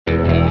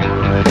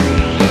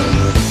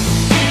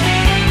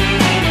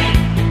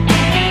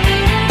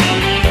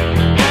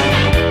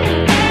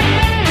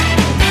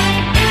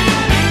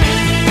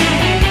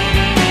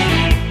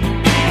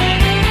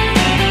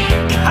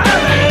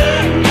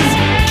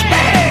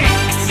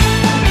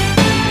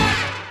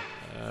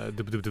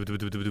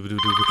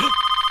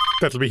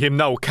That'll be him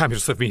now. Calm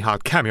yourself,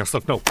 Micheál. Calm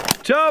yourself now.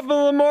 Top of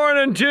the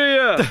morning to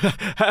you.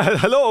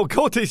 Hello,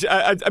 Taoiseach.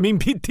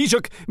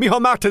 Taoiseach,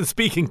 Micheál Martin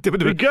speaking.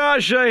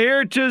 Gosh, I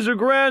hear 'tis a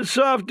grand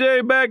soft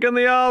day back in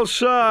the Al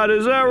Saad.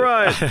 Is that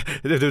right?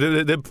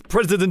 The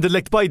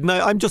President-elect Biden,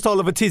 I'm just all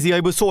of a tizzy. I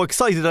was so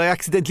excited I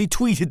accidentally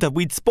tweeted that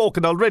we'd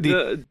spoken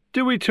already.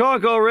 Did we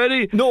talk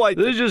already? No,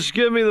 They just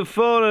give me the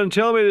phone and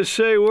tell me to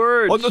say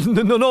words. Oh,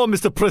 no,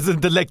 Mr.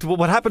 President-elect.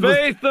 What happened was...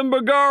 Faith and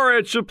Bagara,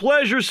 it's a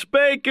pleasure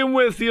speaking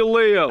with you,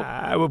 Leo.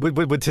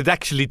 But tis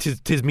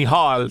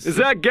Micheál. Is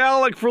that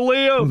Gaelic for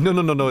Leo?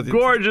 No.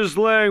 Gorgeous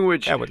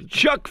language.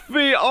 Chuck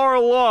fi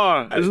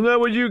Arla. Isn't that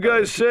what you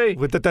guys say?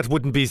 That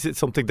wouldn't be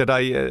something that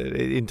I,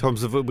 in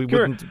terms of... we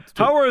wouldn't.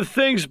 How are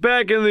things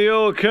back in the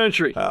old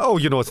country?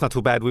 It's not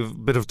too bad. We've a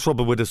bit of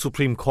trouble with a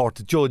Supreme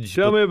Court judge.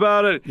 Tell me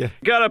about it. Yeah.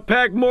 Gotta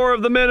pack more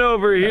of the men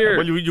over here.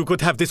 Well, you could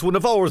have this one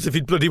of ours if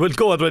he'd bloody well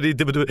go already.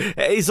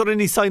 Is there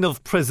any sign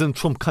of President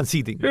Trump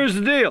conceding? Here's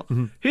the deal.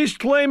 He's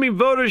claiming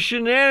voter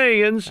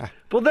shenanigans.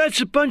 Well, that's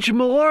a bunch of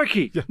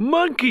malarkey,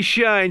 monkey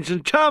shines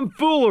and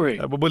tomfoolery.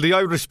 Will the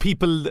Irish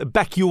people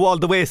back you all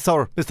the way,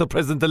 sir, Mr.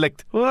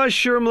 President-elect? Well, I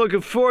sure am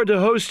looking forward to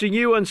hosting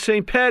you on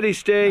St.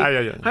 Paddy's Day.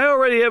 I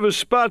already have a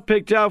spot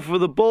picked out for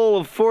the bowl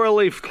of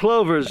four-leaf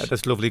clovers.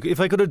 That's lovely. If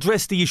I could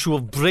address the issue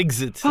of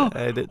Brexit...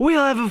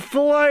 we'll have a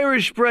full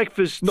Irish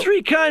breakfast.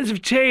 3 kinds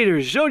of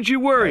taters. Don't you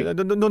worry.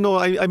 No.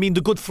 I mean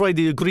the Good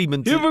Friday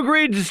Agreement. You've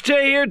agreed to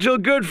stay here till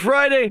Good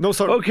Friday? No,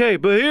 sir. Okay,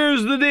 but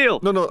here's the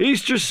deal. No.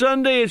 Easter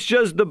Sunday, it's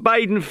just the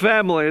Biden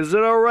family. Is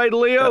that all right,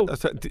 Leo?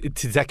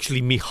 It is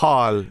actually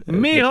Micheál.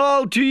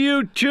 Micheál to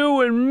you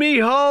too, and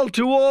Micheál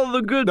to all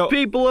the good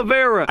people of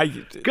Era.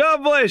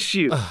 God bless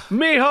you.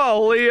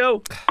 Micheál,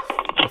 Leo.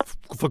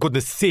 For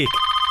goodness sake.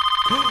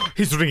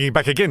 He's ringing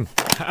back again.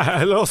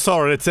 Hello,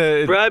 sir. It's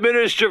Prime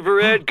Minister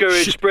for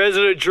Courage,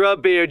 President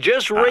Trump here.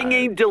 Just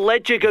ringing to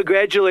let you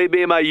congratulate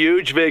me on my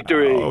huge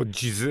victory. Oh,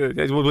 jeez.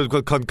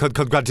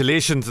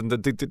 Congratulations. And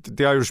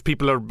the Irish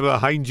people are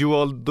behind you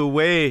all the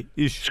way.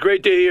 It's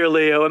great to hear,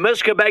 Leo. I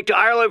must come back to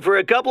Ireland for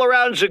a couple of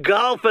rounds of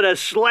golf and a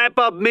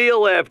slap-up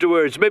meal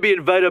afterwards. Maybe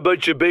invite a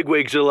bunch of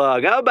bigwigs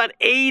along. How about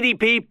 80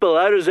 people?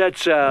 How does that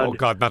sound? Oh,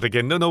 God, not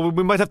again. No.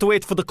 We might have to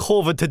wait for the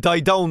COVID to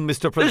die down,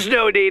 Mr. President. There's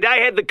no need. I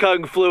had the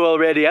Kung flu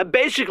already. I'm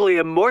basically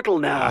immortal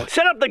now.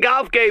 Set up the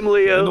golf game,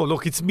 Leo. No,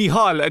 look, it's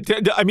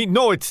Micheál. I mean,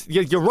 no,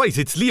 you're right.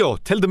 It's Leo.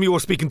 Tell them you were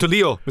speaking to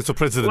Leo, Mr.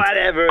 President.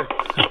 Whatever.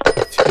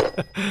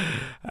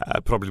 I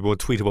probably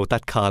won't tweet about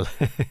that call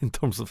in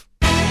terms of...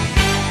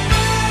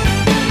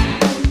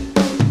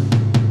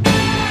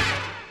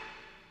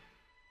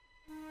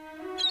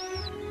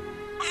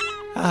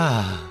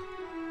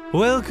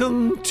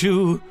 Welcome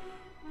to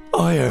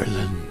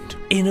Ireland.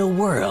 In a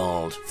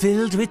world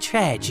filled with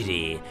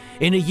tragedy,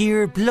 in a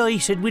year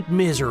blighted with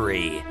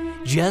misery,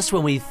 just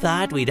when we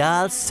thought we'd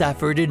all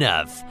suffered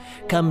enough,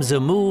 comes a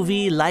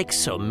movie like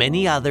so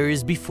many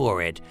others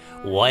before it,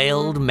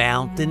 Wild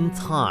Mountain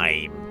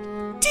Thyme.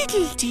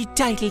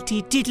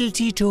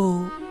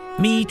 Diddlety-diddlety-diddlety-do.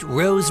 Meet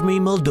Rosemary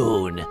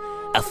Muldoon,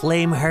 a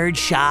flame-haired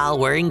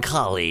shawl-wearing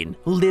colleen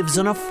who lives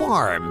on a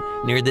farm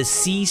near the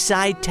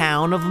seaside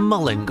town of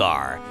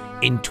Mullingar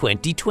in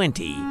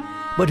 2020,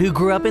 but who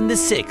grew up in the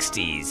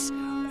 60s.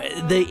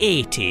 The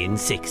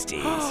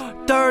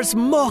 1860s. There's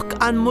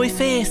muck on my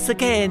face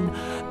again.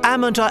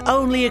 Amn't I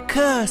only a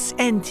curse,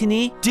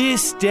 Anthony?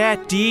 Dis,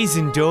 dat, dees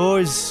and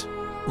doors.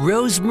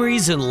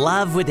 Rosemary's in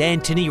love with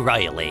Anthony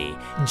Riley,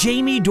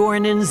 Jamie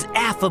Dornan's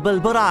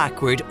affable but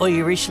awkward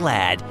Irish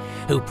lad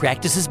who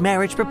practices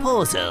marriage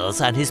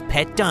proposals on his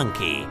pet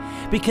donkey,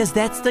 because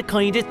that's the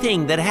kind of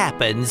thing that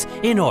happens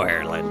in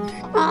Ireland.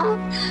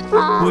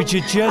 Would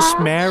you just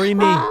marry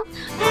me?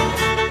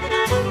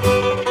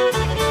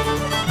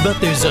 But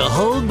there's a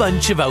whole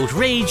bunch of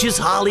outrageous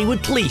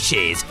Hollywood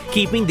cliches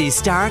keeping these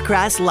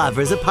star-crossed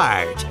lovers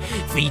apart,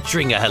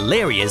 featuring a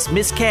hilarious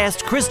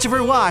miscast Christopher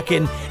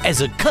Walken as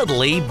a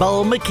cuddly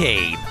Bull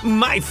McCabe.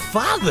 My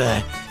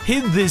father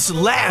hid this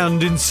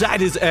land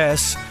inside his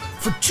ass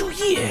for 2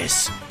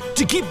 years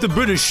to keep the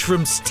British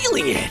from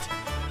stealing it.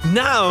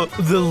 Now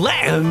the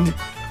land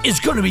is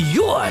gonna be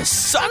yours,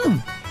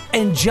 son.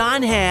 And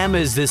John Hamm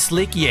is the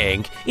slick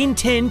Yank,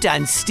 intent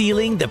on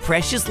stealing the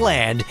precious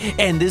land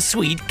and the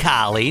sweet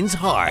Colleen's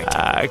heart.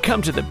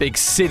 Come to the big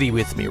city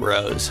with me,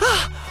 Rose.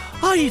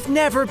 I've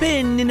never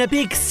been in a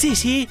big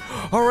city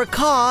or a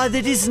car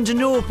that isn't an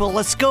Opel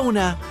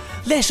Ascona,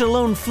 let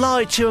alone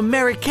fly to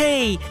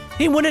America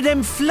in one of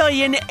them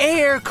flying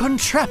air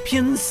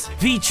contraptions.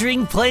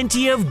 Featuring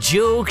plenty of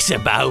jokes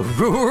about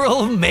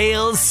rural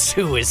male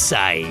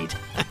suicide.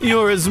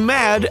 You're as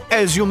mad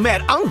as your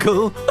mad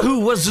uncle,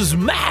 who was as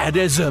mad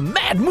as a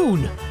mad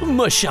moon.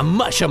 Musha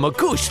musha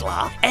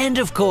makushla. And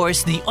of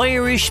course, the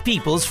Irish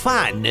people's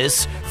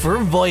fondness for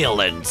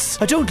violence.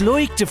 I don't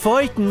like to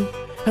fighting,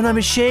 and I'm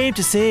ashamed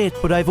to say it,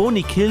 but I've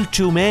only killed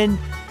 2 men.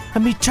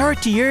 And me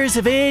 30 years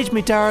of age,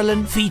 me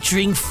darling.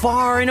 Featuring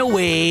far and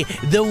away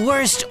the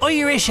worst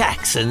Irish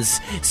accents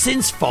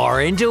since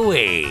Far and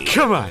Away.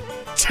 Come on,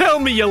 tell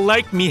me you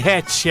like me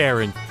hat,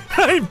 Sharon.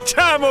 I'm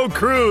Tom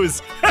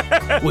Cruise.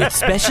 With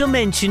special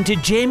mention to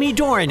Jamie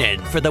Dornan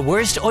for the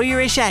worst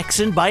Irish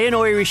accent by an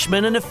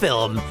Irishman in a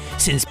film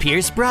since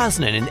Pierce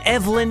Brosnan in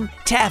Evelyn,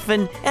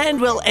 Taffin, and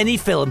well, any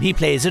film he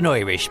plays an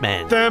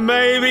Irishman. Then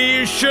maybe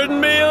you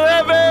shouldn't be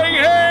living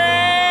here.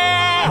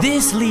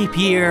 This leap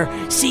year,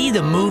 see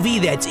the movie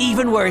that's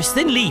even worse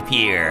than Leap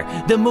Year.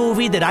 The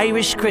movie that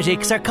Irish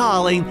critics are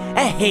calling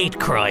a hate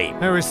crime.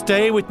 Now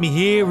stay with me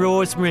here,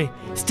 Rosemary.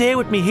 Stay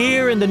with me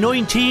here in the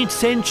 19th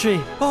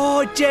century.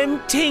 Oh, them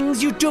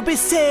things you do be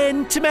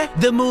saying to me.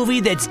 The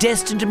movie that's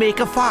destined to make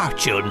a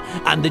fortune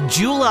on the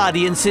dual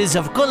audiences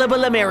of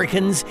gullible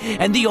Americans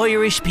and the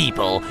Irish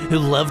people who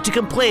love to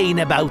complain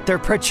about their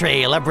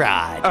portrayal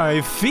abroad.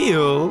 I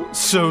feel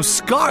so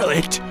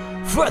scarlet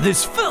for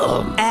this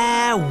film.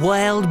 A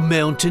Wild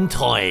Mountain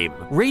Time.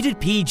 Rated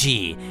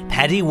PG.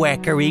 Paddy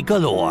Wackery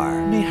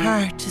galore. My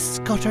heart is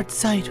scuttered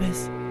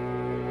sideways.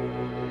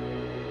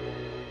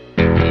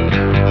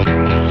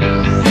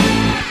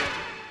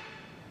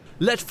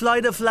 Let fly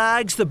the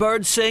flags, the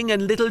birds sing,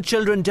 and little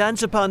children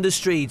dance upon the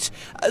streets,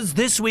 as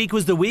this week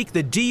was the week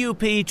the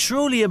DUP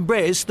truly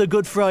embraced the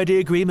Good Friday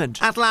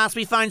Agreement. At last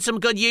we found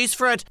some good use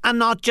for it, and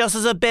not just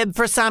as a bib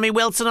for Sammy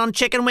Wilson on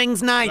Chicken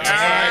Wings night.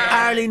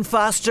 Arlene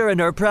Foster and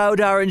her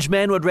proud orange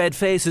men with red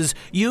faces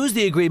used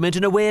the agreement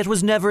in a way it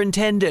was never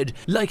intended,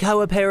 like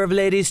how a pair of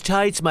ladies'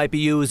 tights might be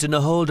used in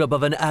a hold-up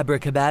of an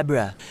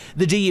abracadabra.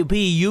 The DUP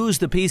used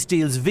the peace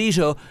deal's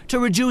veto to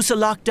reduce a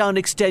lockdown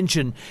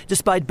extension,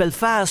 despite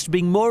Belfast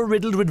being more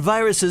riddled with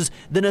viruses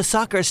than a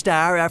soccer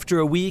star after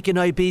a week in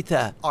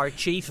Ibiza. Our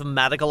chief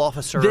medical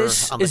officer.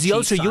 This is the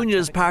Ulster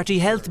Unionist Party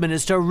Health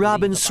Minister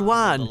Robin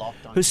Swan,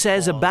 who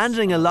says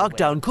abandoning a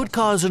lockdown could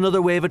cause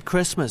another wave at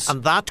Christmas.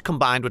 And that,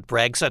 combined with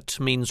Brexit,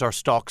 means our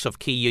stocks of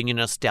key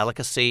unionist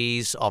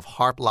delicacies of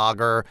Hart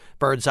Lager,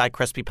 Bird's Eye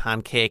crispy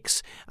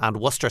pancakes and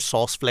Worcester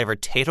sauce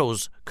flavoured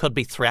potatoes could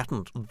be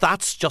threatened.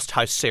 That's just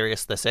how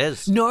serious this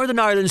is. Northern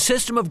Ireland's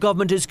system of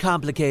government is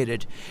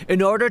complicated.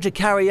 In order to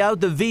carry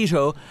out the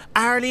veto,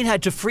 Arlene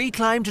had to free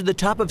climb to the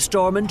top of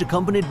Stormont,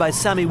 accompanied by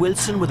Sammy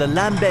Wilson with a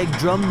lambeg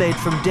drum made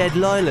from dead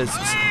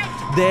loyalists.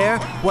 There,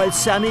 while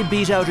Sammy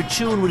beat out a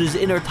tune with his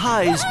inner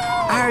thighs,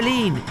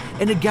 Arlene,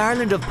 in a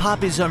garland of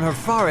poppies on her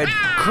forehead,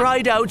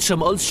 cried out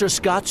some Ulster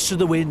Scots to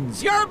the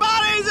winds. Your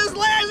body's as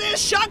lazy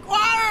as shock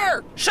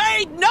water!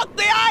 She'd knock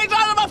the eyes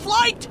out of a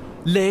flight!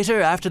 Later,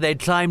 after they'd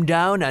climbed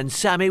down and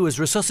Sammy was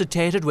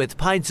resuscitated with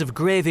pints of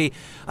gravy,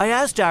 I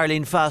asked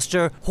Arlene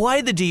Foster why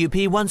the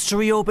DUP wants to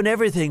reopen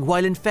everything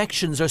while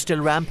infections are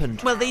still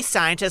rampant. Well, these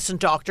scientists and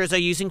doctors are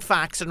using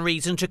facts and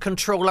reason to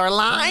control our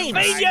lives.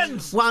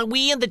 Convenience! While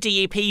we in the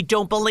DUP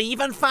don't believe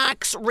in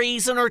facts,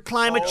 reason or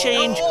climate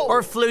change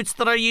or flutes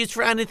that are used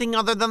for anything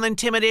other than the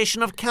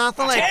intimidation of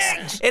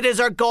Catholics. It is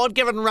our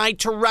God-given right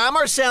to ram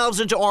ourselves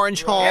into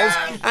orange halls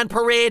and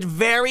parade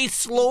very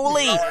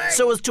slowly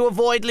so as to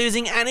avoid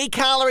losing any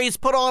calories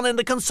put on in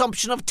the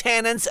consumption of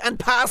tenants and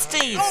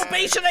pasties.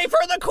 Obesity for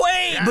the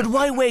Queen! But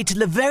why wait till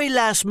the very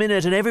last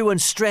minute and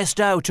everyone's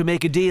stressed out to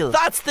make a deal?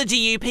 That's the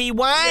DUP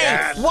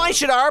way. Why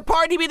should our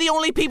party be the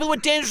only people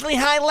with dangerously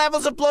high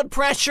levels of blood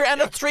pressure and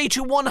a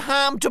 3-to-1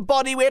 ham to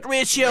body weight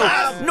ratio?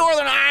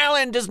 Northern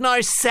Ireland is now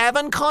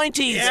 7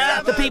 counties.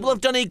 The people of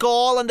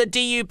Donegal and the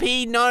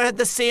DUP now have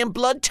the same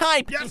blood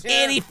type.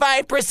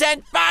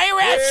 85%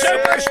 virus.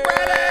 Super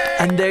spreading!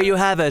 And there you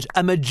have it,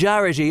 a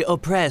majority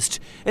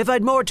oppressed. If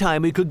I'd more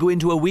time, we could go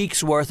into a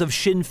week's worth of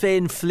Sinn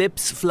Féin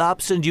flips,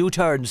 flops and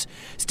U-turns.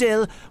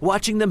 Still,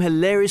 watching them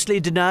hilariously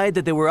deny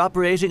that they were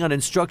operating on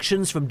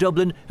instructions from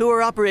Dublin, who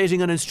were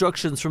operating on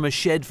instructions from a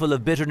shed full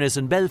of bitterness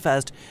in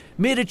Belfast,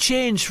 made a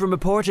change from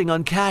reporting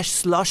on cash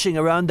sloshing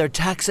around their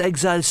tax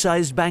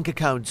exile-sized bank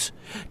accounts.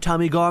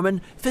 Tommy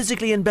Gorman,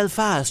 physically in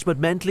Belfast but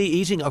mentally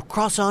eating a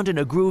croissant in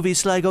a groovy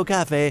Sligo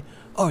cafe.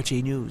 RT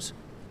News.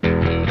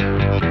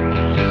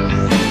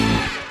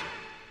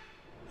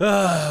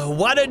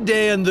 What a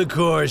day on the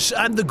course.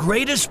 I'm the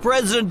greatest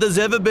president there's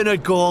ever been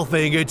at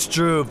golfing, it's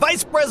true.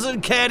 Vice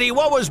President Caddy,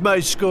 what was my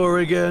score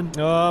again?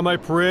 My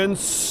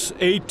prince,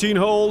 18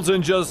 holes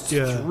and just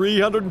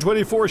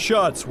 324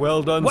 shots.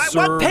 Well done,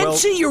 sir. What,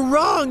 Pensy? You're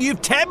wrong.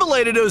 You've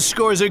tabulated those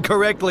scores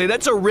incorrectly.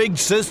 That's a rigged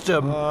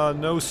system.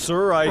 No,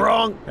 sir. I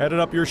Wrong. added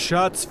up your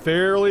shots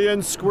fairly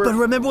and square. But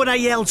remember when I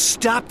yelled,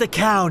 stop the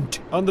count?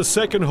 On the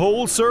second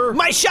hole, sir?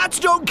 My shots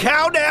don't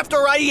count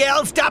after I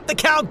yell, stop the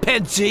count,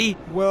 Pensy.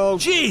 Well,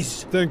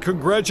 Jeez. then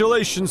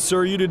congratulations,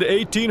 sir. You did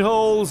 18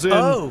 holes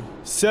and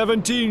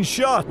 17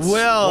 shots.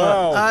 Well,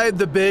 wow. I'm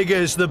the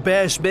biggest, the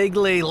best,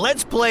 Bigley.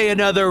 Let's play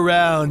another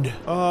round.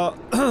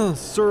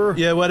 Sir.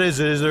 Yeah, what is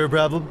it? Is there a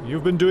problem?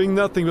 You've been doing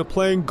nothing but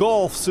playing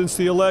golf since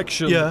the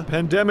election. Yeah.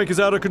 Pandemic is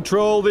out of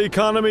control. The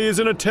economy is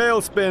in a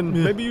tailspin.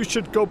 Maybe you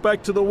should go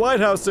back to the White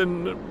House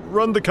and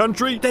run the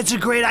country. That's a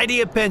great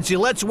idea, Pensy.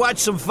 Let's watch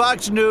some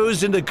Fox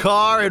News in the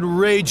car and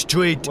rage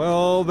tweet.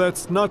 Well,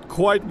 that's not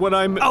quite what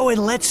I'm... Oh,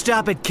 and let's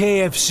stop at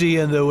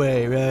KFC on the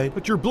way, right?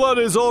 But your blood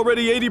is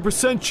already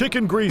 80%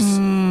 chicken grease.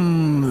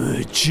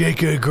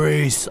 Chicken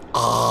grease. You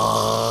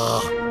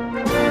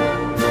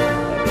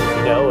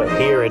know,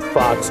 Here at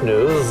Fox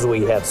News,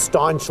 we have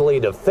staunchly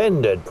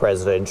defended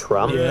President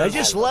Trump. Yeah, I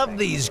just love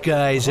these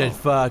guys at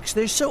Fox.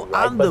 They're so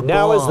on the But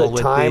now is ball the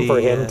with time for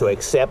him to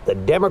accept the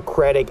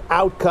Democratic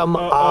outcome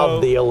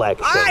of the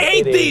election. I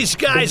hate It these is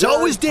guys,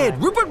 always did.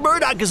 Rupert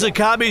Murdoch is a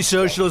commie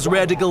socialist,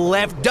 radical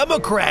left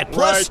Democrat.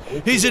 Plus,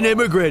 he's an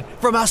immigrant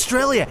from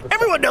Australia.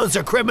 Everyone knows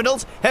they're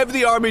criminals. Have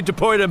the army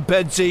deport him,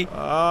 Pensy.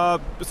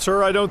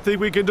 Sir, I don't think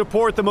we can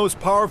deport the most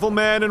powerful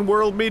man in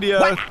world media.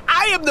 What?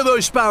 I am the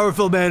most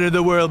powerful man in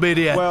the world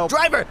media. Well-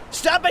 Driver,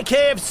 stop at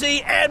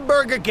KFC and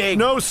Burger King.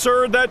 No,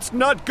 sir, that's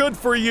not good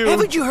for you.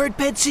 Haven't you heard,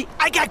 Pensy?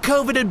 I got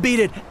COVID and beat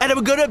it, and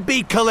I'm gonna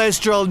beat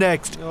cholesterol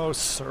next. Oh,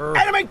 sir.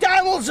 And a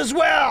McDonald's as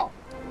well.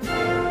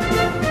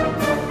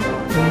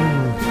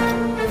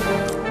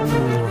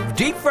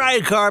 Deep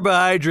fried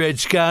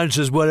carbohydrates counts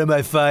as one of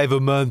my 5 a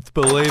month,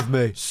 believe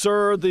me.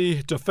 Sir,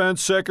 the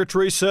defense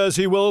secretary says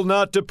he will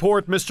not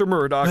deport Mr.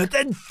 Murdoch.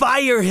 Then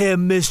fire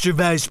him, Mr.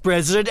 Vice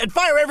President, and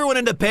fire everyone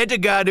in the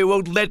Pentagon who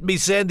won't let me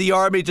send the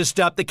army to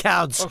stop the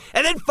counts.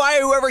 And then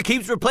fire whoever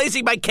keeps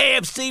replacing my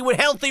KFC with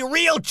healthy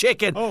real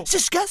chicken. It's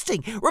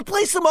disgusting.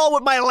 Replace them all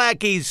with my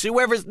lackeys,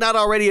 whoever's not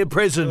already in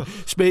prison.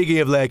 Speaking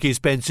of lackeys,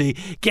 Pensy,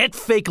 get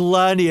fake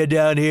Lania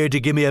down here to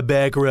give me a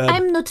back rub.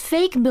 I'm not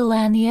fake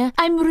Melania.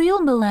 I'm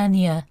real Melania.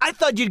 I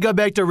thought you'd go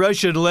back to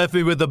Russia and left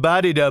me with the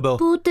body double.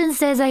 Putin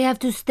says I have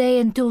to stay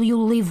until you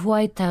leave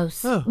White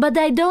House. But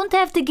I don't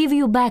have to give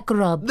you back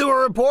rub. There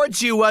were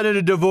reports you wanted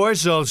a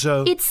divorce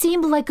also. It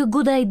seemed like a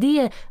good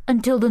idea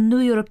until the New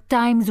York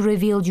Times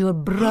revealed you're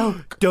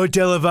broke. Don't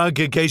tell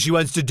Ivanka in case she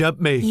wants to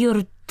dump me.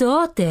 Your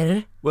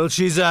daughter? Well,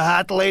 she's a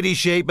hot lady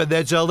shape, and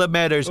that's all that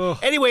matters.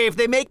 Anyway, if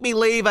they make me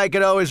leave, I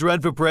can always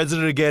run for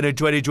president again in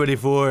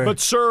 2024. But,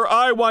 sir,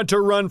 I want to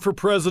run for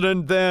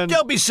president then.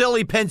 Don't be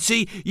silly,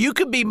 Pensy. You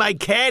can be my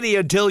caddy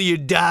until you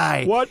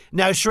die. What?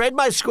 Now shred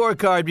my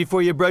scorecard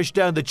before you brush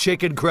down the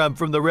chicken crumb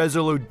from the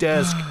Resolute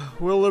desk.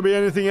 Will there be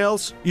anything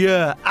else?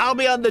 Yeah, I'll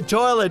be on the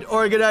toilet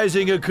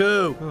organizing a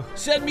coup.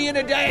 Send me in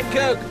a Diet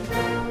Coke.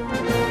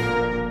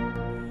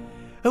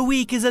 A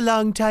week is a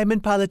long time in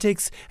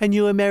politics. A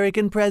new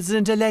American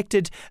president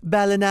elected.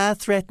 Ballina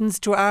threatens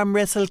to arm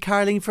wrestle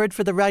Carlingford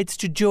for the rights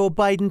to Joe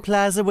Biden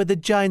Plaza with a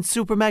giant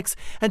supermax,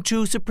 and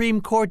 2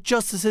 Supreme Court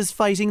justices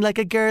fighting like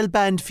a girl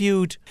band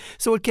feud.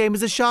 So it came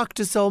as a shock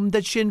to some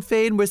that Sinn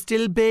Féin were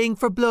still baying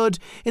for blood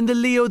in the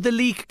Leo the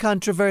Leak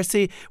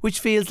controversy, which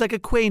feels like a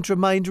quaint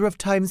reminder of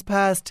times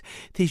past.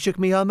 Taoiseach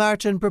Micheál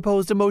Martin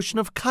proposed a motion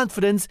of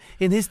confidence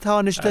in his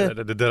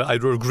Taoiseach. I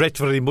regret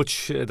very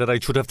much that I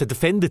should have to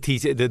defend the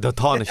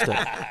Taoiseach,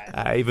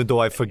 even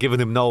though I've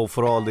forgiven him now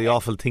for all the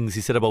awful things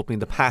he said about me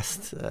in the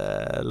past,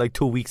 like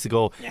 2 weeks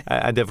ago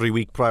and every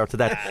week prior to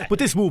that. But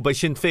this move by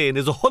Sinn Féin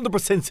is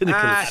 100% cynical.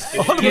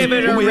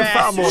 100%. We have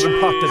far more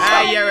important.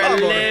 You're a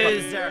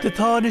loser. The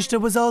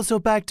Taoiseach was also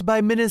backed by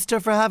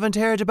Minister for haven't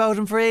heard about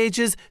him for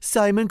ages,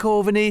 Simon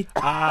Coveney.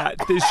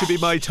 This should be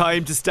my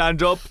time to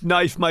stand up,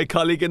 knife my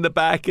colleague in the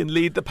back and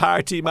lead the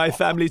party my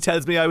family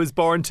tells me I was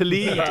born to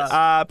lead.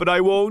 But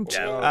I won't.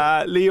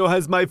 Leo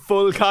has my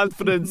full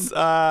confidence.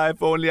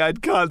 If only I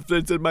had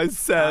confidence in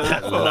myself.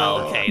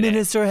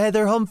 Minister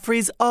Heather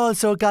Humphreys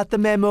also got the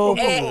memo.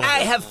 I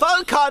have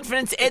full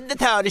confidence in the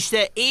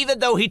Taoiseach, even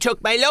though he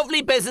took my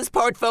lovely business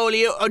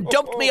portfolio and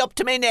dumped me up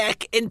to my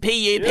neck in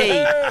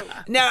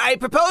PUP. Now, I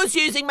propose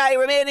using my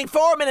remaining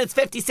 4 minutes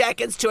 50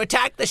 seconds to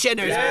attack the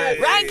Shinners.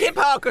 Rank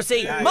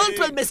hypocrisy,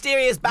 multiple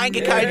mysterious bank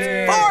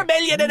accounts, 4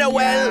 million in a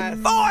well,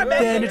 4 million.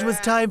 Then it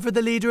was time for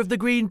the leader of the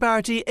Green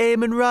Party,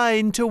 Eamon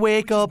Ryan, to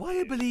wake up.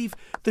 I believe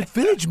that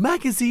Village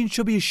magazine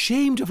should be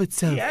ashamed of itself.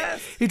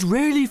 It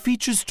rarely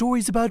features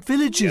stories about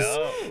villages.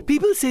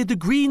 People say the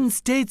Greens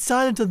stayed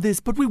silent on this,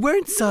 but we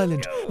weren't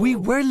silent. We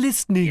were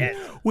listening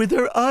with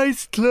our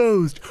eyes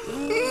closed.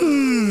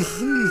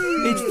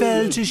 It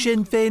fell to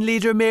Sinn Féin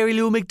leader Mary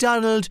Lou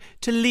McDonald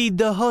to lead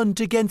the hunt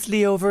against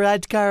Leo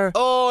Varadkar.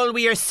 All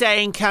we are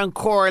saying, Count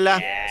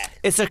Corla,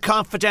 is that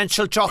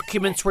confidential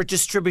documents were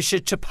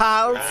distributed to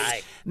pals.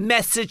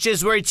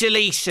 Messages were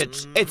deleted.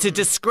 It's a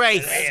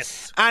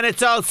disgrace. And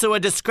it's also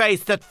a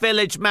disgrace that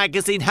Village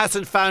magazine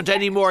hasn't found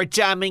any more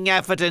damning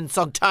evidence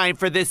on time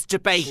for this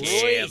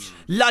debate.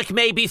 Like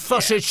maybe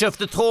footage of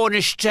the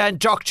Taoiseach and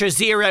Dr.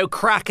 Zero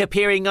crack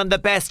appearing on the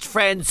Best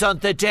Friends on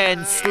the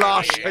Den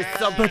slosh or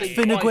something. But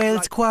Fine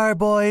Gael's choir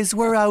boys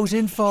were out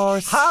in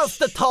force. Has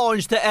the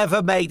Taoiseach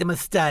ever made a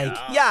mistake?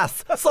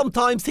 Yes,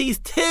 sometimes he's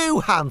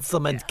too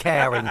handsome and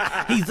caring.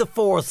 He's a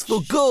force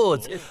for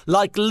good,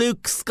 like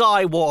Luke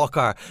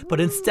Skywalker.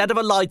 But instead of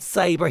a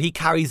lightsaber, he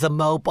carries a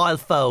mobile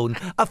phone.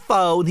 A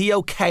phone he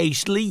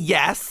occasionally,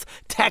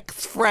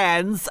 texts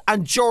friends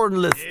and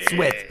journalists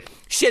with.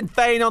 Sinn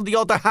Féin, on the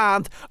other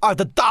hand, are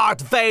the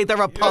Darth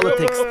Vader of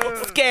politics.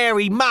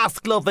 Scary,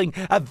 mask-loving,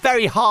 and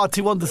very hard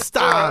to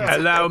understand.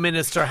 Allow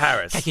Minister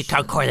Harris. Thank you,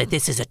 Tom Corley.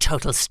 This is a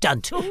total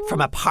stunt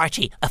from a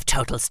party of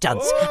total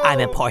stunts. I'm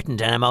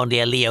important and I'm only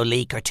a Leo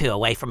leak or two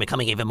away from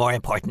becoming even more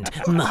important.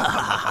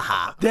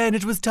 Then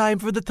it was time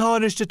for the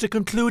Taoiseach to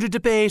conclude a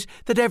debate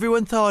that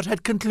everyone thought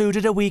had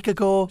concluded a week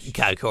ago.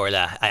 Cow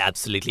Corla, I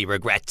absolutely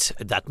regret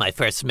that my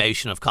first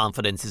motion of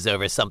confidence is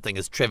over something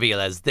as trivial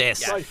as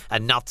this,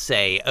 and not,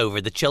 say,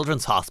 over the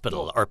Children's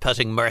Hospital, or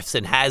putting MRFs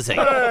in housing,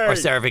 or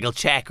cervical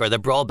check, or the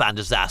broadband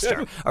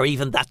disaster, or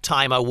even that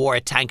time I wore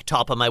a tank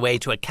top on my way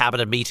to a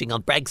cabinet meeting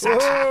on Brexit.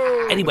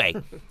 Anyway,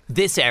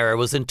 this error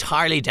was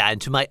entirely down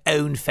to my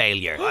own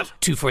failure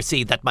to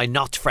foresee that my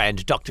not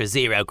friend Dr.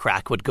 Zero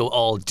Crack would go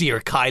all Dear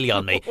Kylie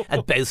on me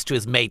and boast to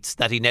his mates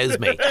that he knows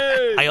me.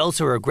 I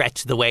also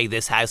regret the way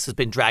this house has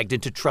been dragged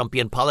into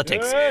Trumpian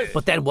politics.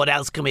 But then what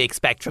else can we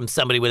expect from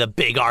somebody with a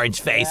big orange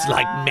face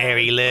like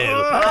Mary Lou?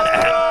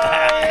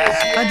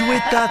 And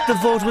with that, the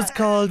vote was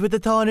called, with the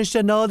Taoiseach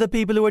and all the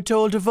people who were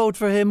told to vote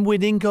for him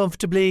winning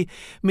comfortably.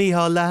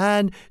 Micheál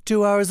Lahan,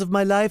 2 hours of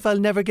my life I'll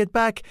never get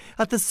back,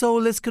 at the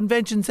Soulless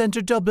Convention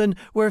Centre Dublin,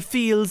 where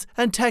fields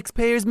and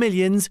taxpayers'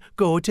 millions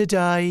go to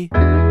die.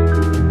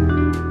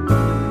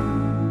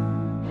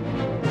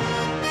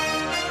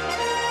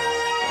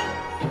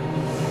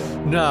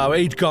 Now,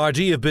 8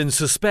 Gardaí have been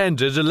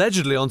suspended,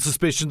 allegedly on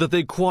suspicion that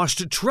they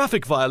quashed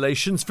traffic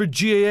violations for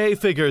GAA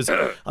figures.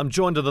 I'm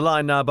joined on the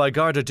line now by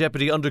Garda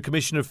Deputy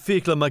Under-Commissioner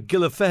Fiacla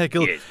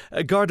McGillivehicle.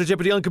 Yes. Garda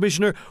Deputy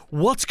Under-Commissioner,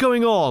 what's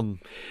going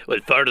on? Well,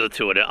 further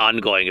to an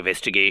ongoing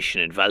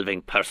investigation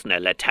involving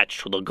personnel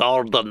attached to the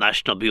Garda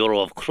National Bureau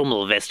of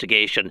Criminal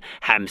Investigation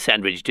Ham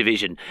Sandwich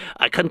Division,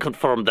 I can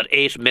confirm that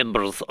 8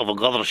 members of a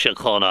Garda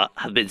Síochána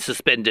have been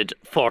suspended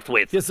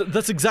forthwith. Yes,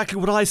 that's exactly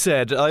what I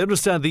said. I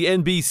understand the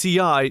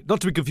NBCI,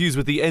 not to be confused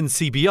with the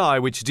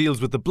NCBI, which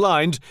deals with the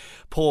blind.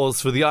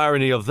 Pause for the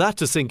irony of that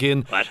to sink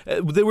in. What?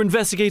 They were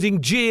investigating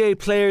GAA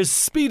players'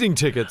 speeding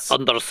tickets.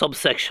 Under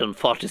subsection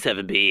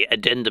 47B,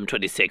 addendum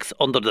 26,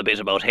 under the bit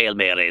about Hail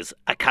Marys,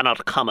 I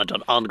cannot comment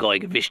on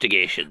ongoing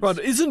investigations. Right,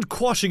 isn't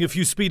quashing a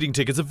few speeding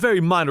tickets a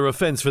very minor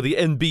offence for the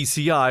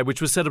NBCI,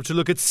 which was set up to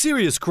look at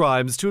serious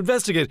crimes to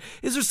investigate?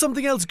 Is there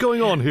something else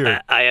going on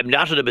here? I am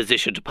not in a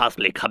position to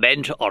possibly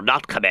comment or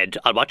not comment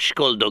on what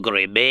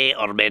skullduggery may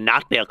or may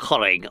not be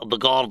occurring on the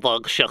Garda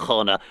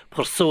Síochána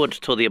pursuant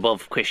to the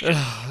above question.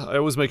 I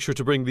always make sure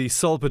to bring the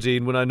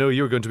Solpadeine when I know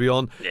you're going to be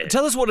on.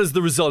 Tell us what is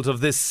the result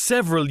of this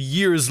several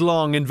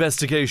years-long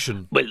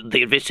investigation. Well,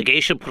 the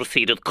investigation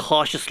proceeded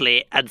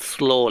cautiously and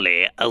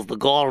slowly as the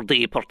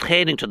Gardaí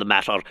pertaining to the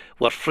matter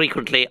were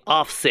frequently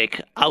off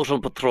sick, out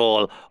on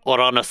patrol or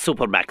on a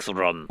Supermax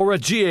run. Or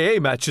at GAA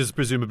matches,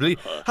 presumably.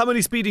 How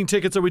many speeding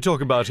tickets are we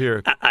talking about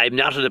here? I'm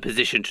not in a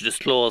position to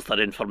disclose that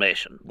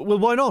information. Well,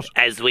 why not?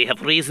 As we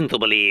have reason to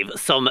believe,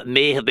 some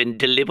may have been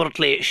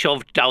deliberately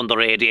shoved down the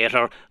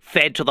radiator,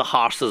 fed to the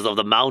horses of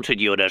the mounted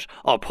unit,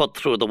 or put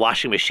through the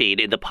washing machine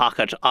in the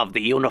pocket of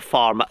the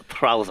uniform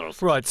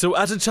trousers. Right, so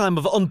at a time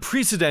of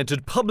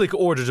unprecedented public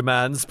order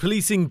demands,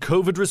 policing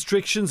COVID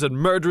restrictions and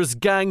murderous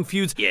gang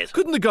feuds,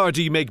 couldn't the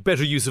Gardaí make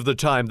better use of their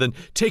time than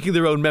taking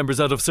their own members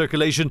out of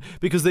circulation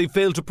because they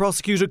failed to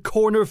prosecute a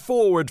corner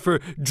forward for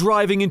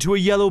driving into a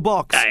yellow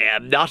box? I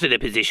am not in a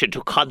position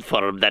to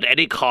confirm that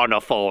any corner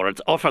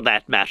forwards, or for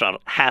that matter,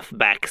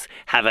 halfbacks,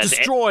 have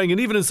destroying and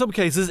even in some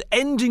cases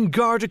ending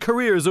Garda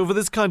careers over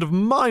this kind of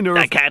minor...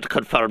 I can't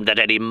confirm that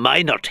any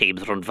minor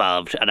teams are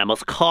involved, and I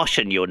must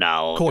caution you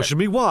now. Caution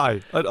me?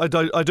 Why? I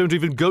don't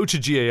even go to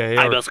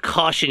GAA. I must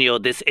caution you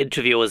this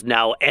interview is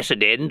now at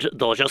an end,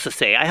 though just to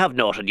say I have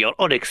noted your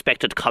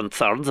unexpected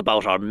concerns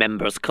about our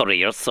members'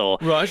 careers, so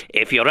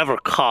if you're ever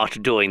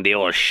caught doing the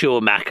old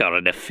Schumacher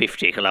in a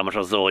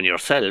 50-kilometre zone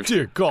yourself...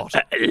 Dear God.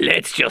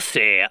 Let's just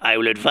say I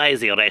will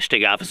advise the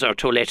arresting officer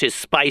to let his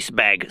spice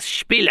bag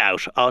spill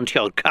out onto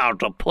your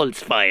Garda pulse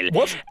file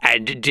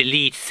and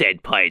delete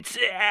said points,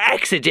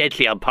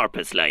 accidentally on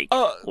purpose, like.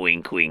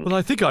 Wink, wink. Well,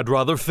 I think I'd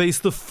rather face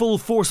the full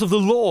force of the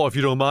law, if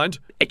you don't mind.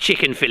 A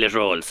chicken fillet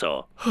roll,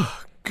 so.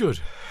 Good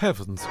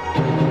heavens.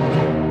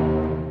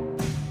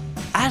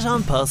 At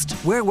An Post,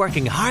 we're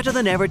working harder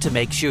than ever to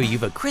make sure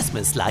you've a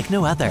Christmas like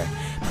no other.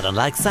 But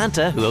unlike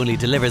Santa, who only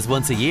delivers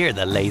once a year,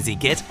 the lazy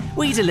git,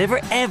 we deliver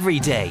every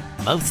day,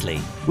 mostly.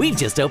 We've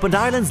just opened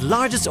Ireland's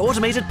largest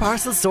automated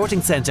parcel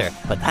sorting centre,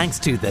 but thanks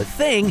to The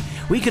Thing,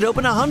 we could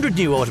open 100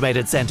 new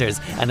automated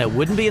centres, and it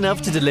wouldn't be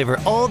enough to deliver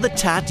all the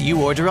tat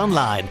you order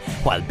online,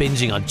 while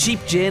binging on cheap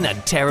gin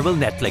and terrible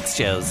Netflix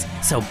shows.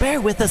 So bear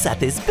with us at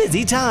this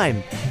busy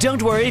time.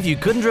 Don't worry if you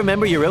couldn't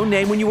remember your own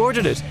name when you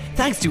ordered it.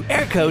 Thanks to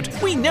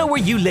Aircode, we know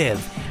where you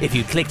live. If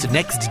you clicked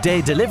next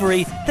day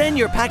delivery, then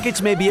your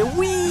package may be a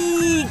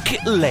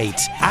week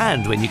late.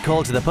 And when you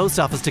call to the post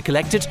office to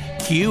collect it,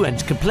 queue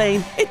and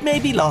complain, it may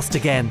be lost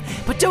again.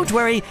 But don't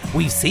worry,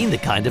 we've seen the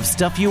kind of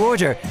stuff you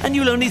order, and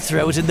you'll only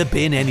throw it in the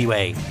bin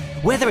anyway.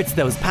 Whether it's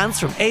those pants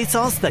from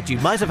ASOS that you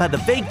might have had the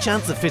vague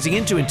chance of fitting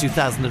into in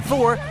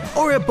 2004,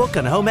 or a book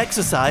on home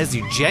exercise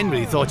you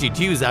genuinely thought you'd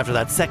use after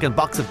that second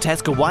box of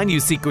Tesco wine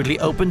you secretly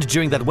opened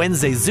during that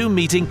Wednesday Zoom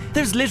meeting,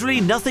 there's literally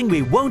nothing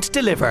we won't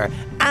deliver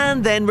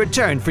and then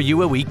return for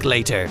you a week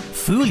later.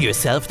 Fool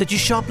yourself that you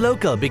shop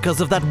local because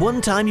of that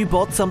one time you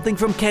bought something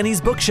from Kenny's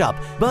bookshop,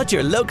 but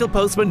your local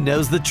postman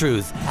knows the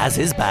truth, as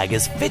his bag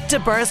is fit to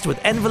burst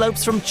with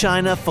envelopes from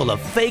China full of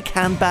fake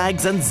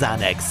handbags and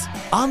Xanax.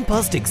 An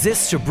Post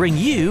exists to bring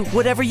you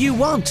whatever you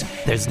want.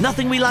 There's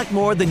nothing we like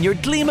more than your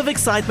gleam of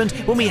excitement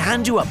when we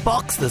hand you a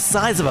box the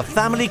size of a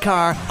family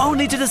car,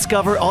 only to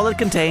discover all it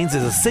contains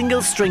is a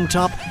single string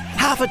top,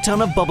 half a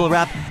ton of bubble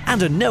wrap,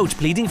 and a note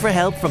pleading for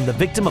help from the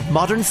victim of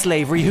modern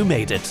slavery who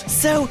made it.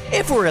 So,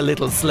 if we're a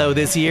little slow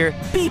this year,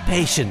 be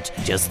patient.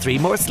 Just 3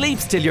 more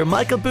sleeps till your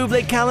Michael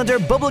Bublé calendar,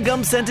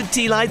 bubblegum scented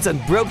tea lights,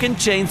 and broken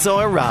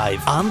chainsaw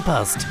arrive. An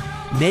Post,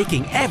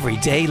 making every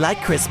day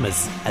like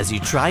Christmas as you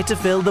try to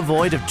fill the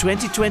void of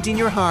 2020 in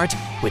your heart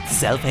with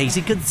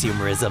self-hating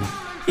consumerism.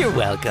 You're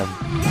welcome.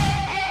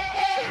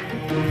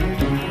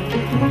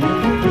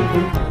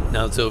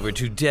 Now it's over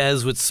to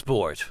Des with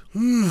sport.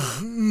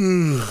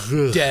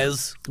 Des.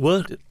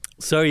 What?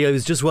 Sorry, I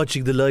was just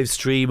watching the live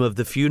stream of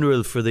the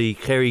funeral for the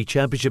Kerry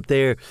Championship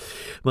there.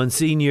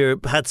 Monsignor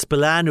Pat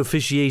Spillane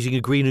officiating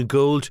a green and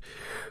gold.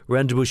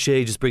 Randa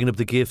Boucher just bringing up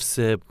the gifts.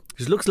 It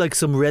looks like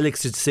some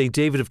relics to St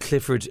David of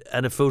Clifford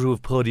and a photo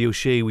of Paddy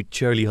O'Shea with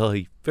Charlie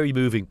High. Very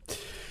moving.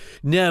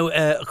 Now,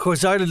 of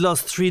course, Ireland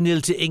lost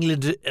 3-0 to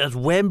England at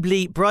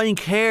Wembley. Brian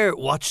Kerr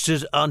watched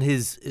it on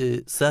his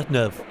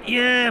sat-nav.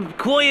 Yeah,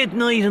 quiet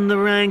night in the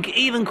rank,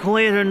 even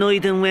quieter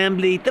night in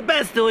Wembley. The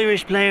best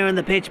Irish player on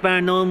the pitch bar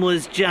none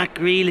was Jack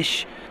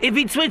Grealish. If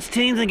he'd switched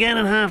teams again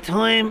at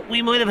half-time,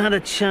 we might have had a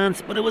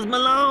chance, but it was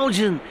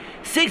Malojan.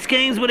 6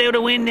 games without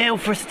a win now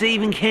for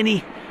Stephen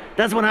Kenny.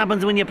 That's what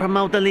happens when you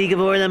promote the League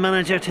of Ireland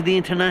manager to the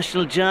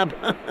international job.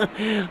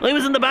 I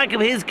was in the back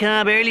of his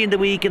cab early in the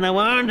week and I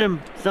warned him,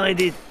 so I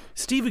did.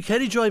 Stephen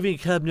Kenny driving a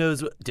cab now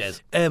as well. Des.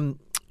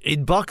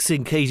 In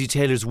boxing, Katie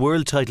Taylor's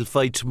world title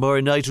fight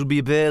tomorrow night will be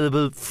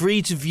available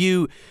free to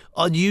view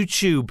on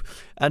YouTube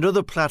and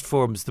other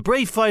platforms. The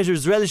brave fighter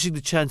is relishing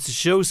the chance to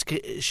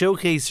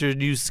showcase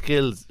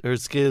her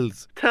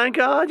skills. Thank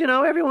God,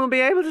 everyone will be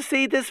able to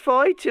see this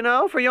fight,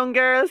 for young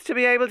girls to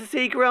be able to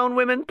see grown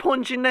women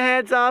punching the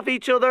heads off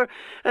each other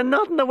and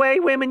not in the way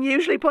women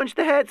usually punch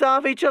the heads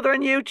off each other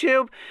on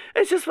YouTube.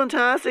 It's just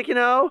fantastic,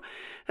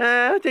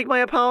 I think my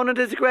opponent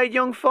is a great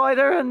young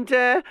fighter and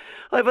I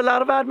have a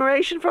lot of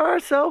admiration for her,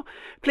 so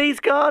please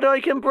God I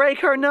can break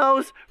her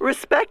nose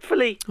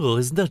respectfully. Oh,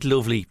 isn't that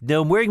lovely?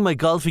 Now I'm wearing my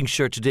golfing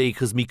shirt today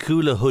because my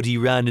Kula hoodie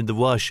ran in the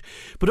wash,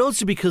 but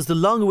also because the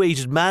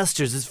long-awaited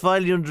Masters is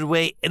finally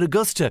underway in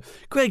Augusta.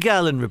 Greg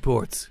Allen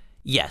reports.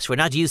 Yes, we're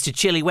not used to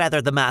chilly weather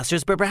at the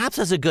Masters, but perhaps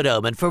as a good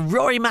omen for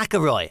Rory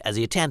McIlroy as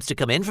he attempts to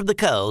come in from the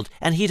cold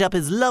and heat up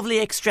his lovely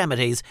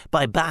extremities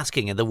by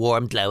basking in the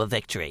warm glow of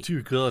victory.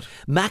 Dear God.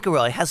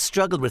 McIlroy has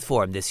struggled with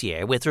form this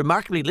year, with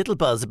remarkably little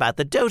buzz about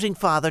the doting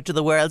father to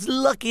the world's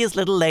luckiest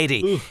little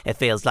lady. Ooh. It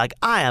feels like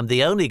I am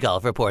the only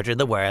golf reporter in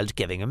the world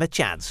giving him a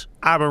chance.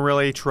 I've been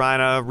really trying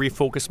to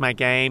refocus my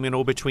game,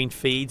 between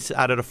feeds.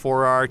 Added a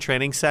 4-hour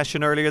training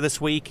session earlier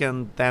this week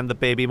and then the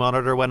baby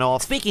monitor went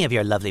off. Speaking of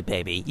your lovely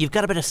baby, you've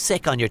got a bit of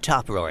sick on your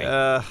top, Rory.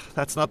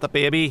 That's not the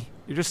baby.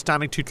 You're just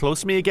standing too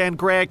close to me again,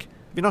 Greg.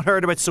 Have you not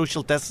heard about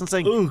social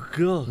distancing? Oh,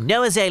 God.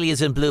 No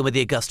azaleas in bloom at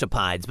the Augusta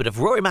Pines, but if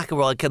Rory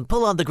McIlroy can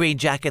pull on the green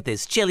jacket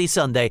this chilly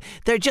Sunday,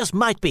 there just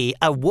might be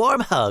a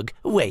warm hug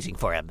waiting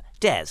for him.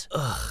 Des.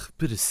 Ugh,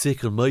 bit of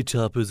sick on my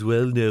top as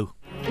well now.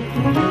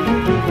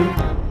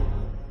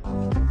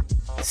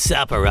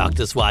 Supper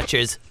Oculus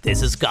watchers,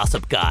 this is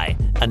Gossip Guy,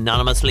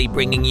 anonymously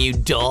bringing you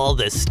Dáil,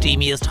 the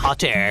steamiest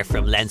hot air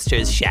from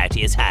Leinster's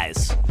shoutiest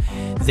house.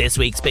 This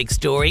week's big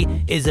story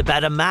is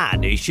about a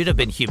man who should have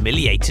been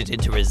humiliated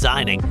into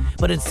resigning,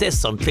 but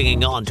insists on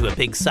clinging on to a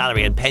big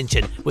salary and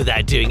pension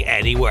without doing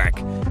any work.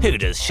 Who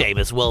does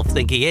Seamus Wolf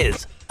think he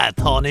is? A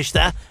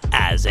Taoiseach?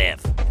 As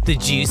if. The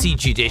juicy,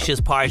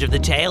 judicious part of the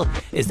tale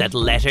is that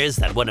letters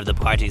that one of the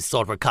parties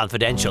thought were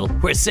confidential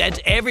were sent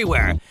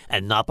everywhere,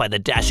 and not by the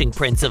dashing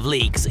prince of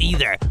leaks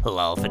either,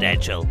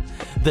 lolfidential.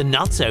 The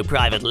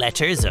not-so-private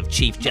letters of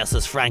Chief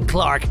Justice Frank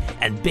Clark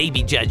and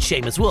baby judge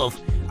Seamus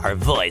Wolf are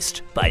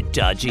voiced by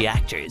dodgy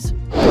actors.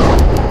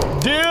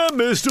 Dear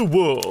Mr.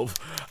 Wolf,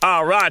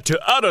 I write to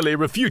utterly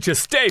refute your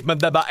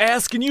statement that by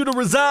asking you to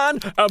resign,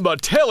 and by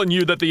telling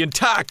you that the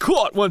entire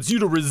court wants you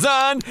to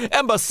resign,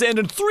 and by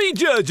sending 3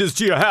 judges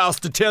to your house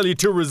to tell you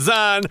to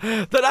resign,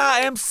 that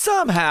I am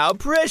somehow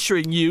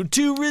pressuring you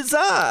to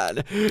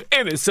resign.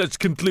 Any such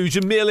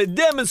conclusion merely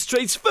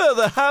demonstrates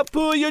further how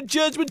poor your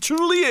judgment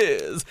truly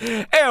is,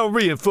 and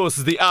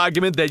reinforces the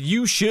argument that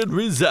you should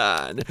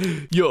resign.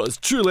 Yours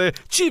truly,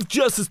 Chief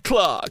Justice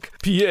Clark.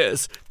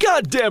 P.S.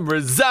 Goddamn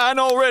resign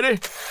already.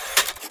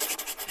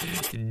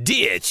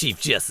 Dear Chief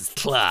Justice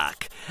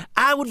Clark,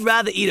 I would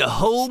rather eat a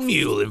whole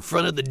mule in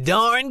front of the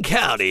darn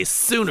county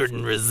sooner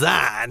than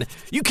resign.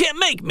 You can't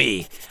make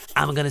me.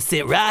 I'm gonna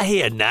sit right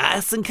here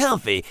nice and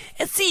comfy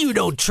and see you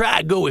don't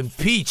try go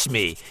impeach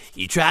me.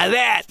 You try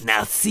that, and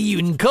I'll see you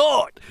in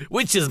court,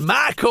 which is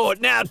my court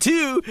now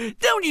too.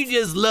 Don't you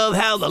just love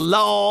how the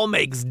law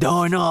makes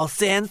darn all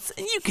sense?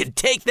 And you can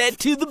take that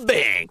to the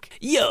bank.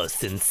 Yours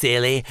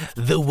sincerely,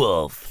 The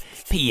Wolf.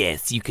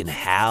 P.S. You can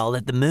howl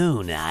at the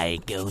moon, I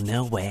ain't go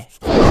nowhere.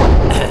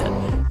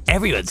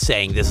 Everyone's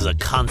saying this is a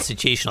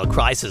constitutional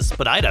crisis,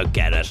 but I don't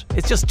get it.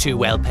 It's just two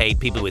well-paid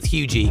people with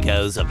huge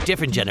egos of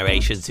different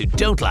generations who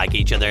don't like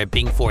each other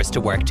being forced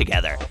to work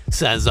together.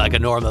 Sounds like a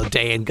normal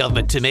day in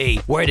government to me.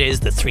 Word is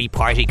the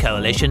three-party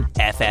coalition,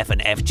 FF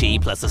and FG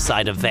plus a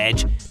side of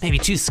veg, may be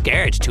too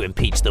scared to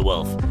impeach the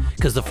Wolf.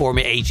 Because the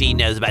former AG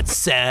knows about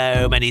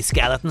so many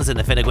skeletons in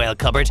the Fine Gael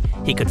cupboard,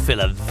 he could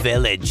fill a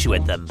village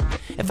with them.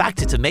 In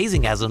fact, it's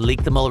amazing he hasn't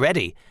leaked them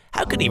already.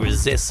 How can he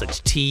resist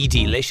such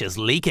tea-delicious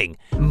leaking?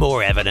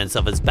 More evidence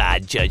of his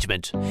bad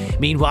judgment.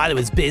 Meanwhile, it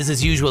was biz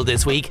as usual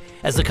this week,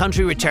 as the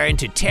country returned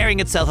to tearing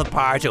itself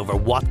apart over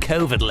what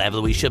COVID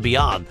level we should be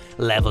on,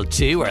 level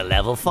 2 or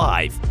level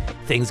 5.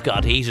 Things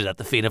got heated at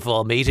the Fianna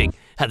Fáil meeting,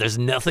 and there's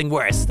nothing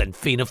worse than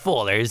Fianna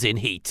Fáilers in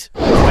heat.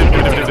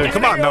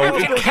 Come on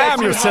now,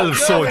 calm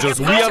yourselves, soldiers.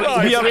 We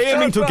are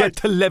aiming to get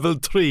to level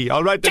 3,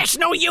 all right? There's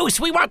no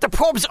use. We want the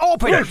pubs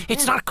open.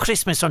 It's not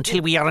Christmas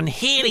until we are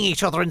inhaling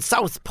each other in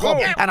South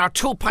Pub and are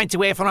 2 pints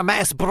away from a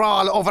mass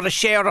brawl over a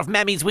share of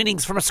Mammy's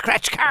winnings from a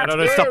scratch card.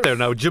 No, stop there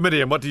now.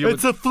 Jimmy, what do you...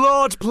 It's a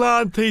flawed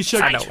plan,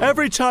 Taoiseach.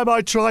 Every time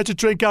I try to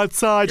drink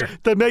outside,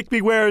 they make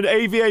me wear an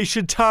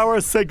aviation tower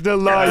signal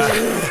light.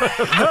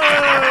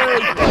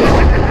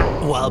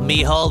 While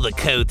Mihal the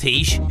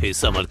co-Taoiseach, who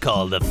some would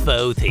call the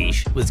faux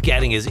Taoiseach, was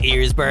getting his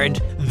ears burned,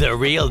 the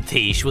real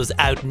Taoiseach was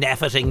out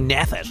neffeting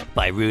Neffet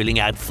by ruling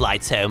out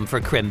flights home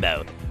for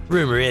Crimbo.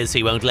 Rumour is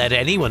he won't let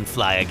anyone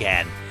fly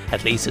again,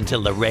 at least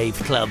until the rave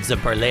clubs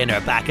of Berlin are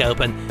back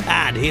open,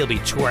 and he'll be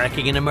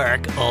twerking in a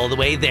Merc all the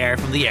way there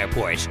from the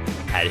airport.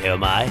 And who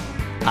am I?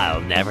 I'll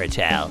never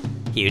tell.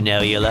 You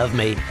know you love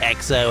me.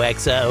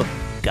 XOXO,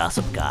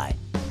 Gossip Guy.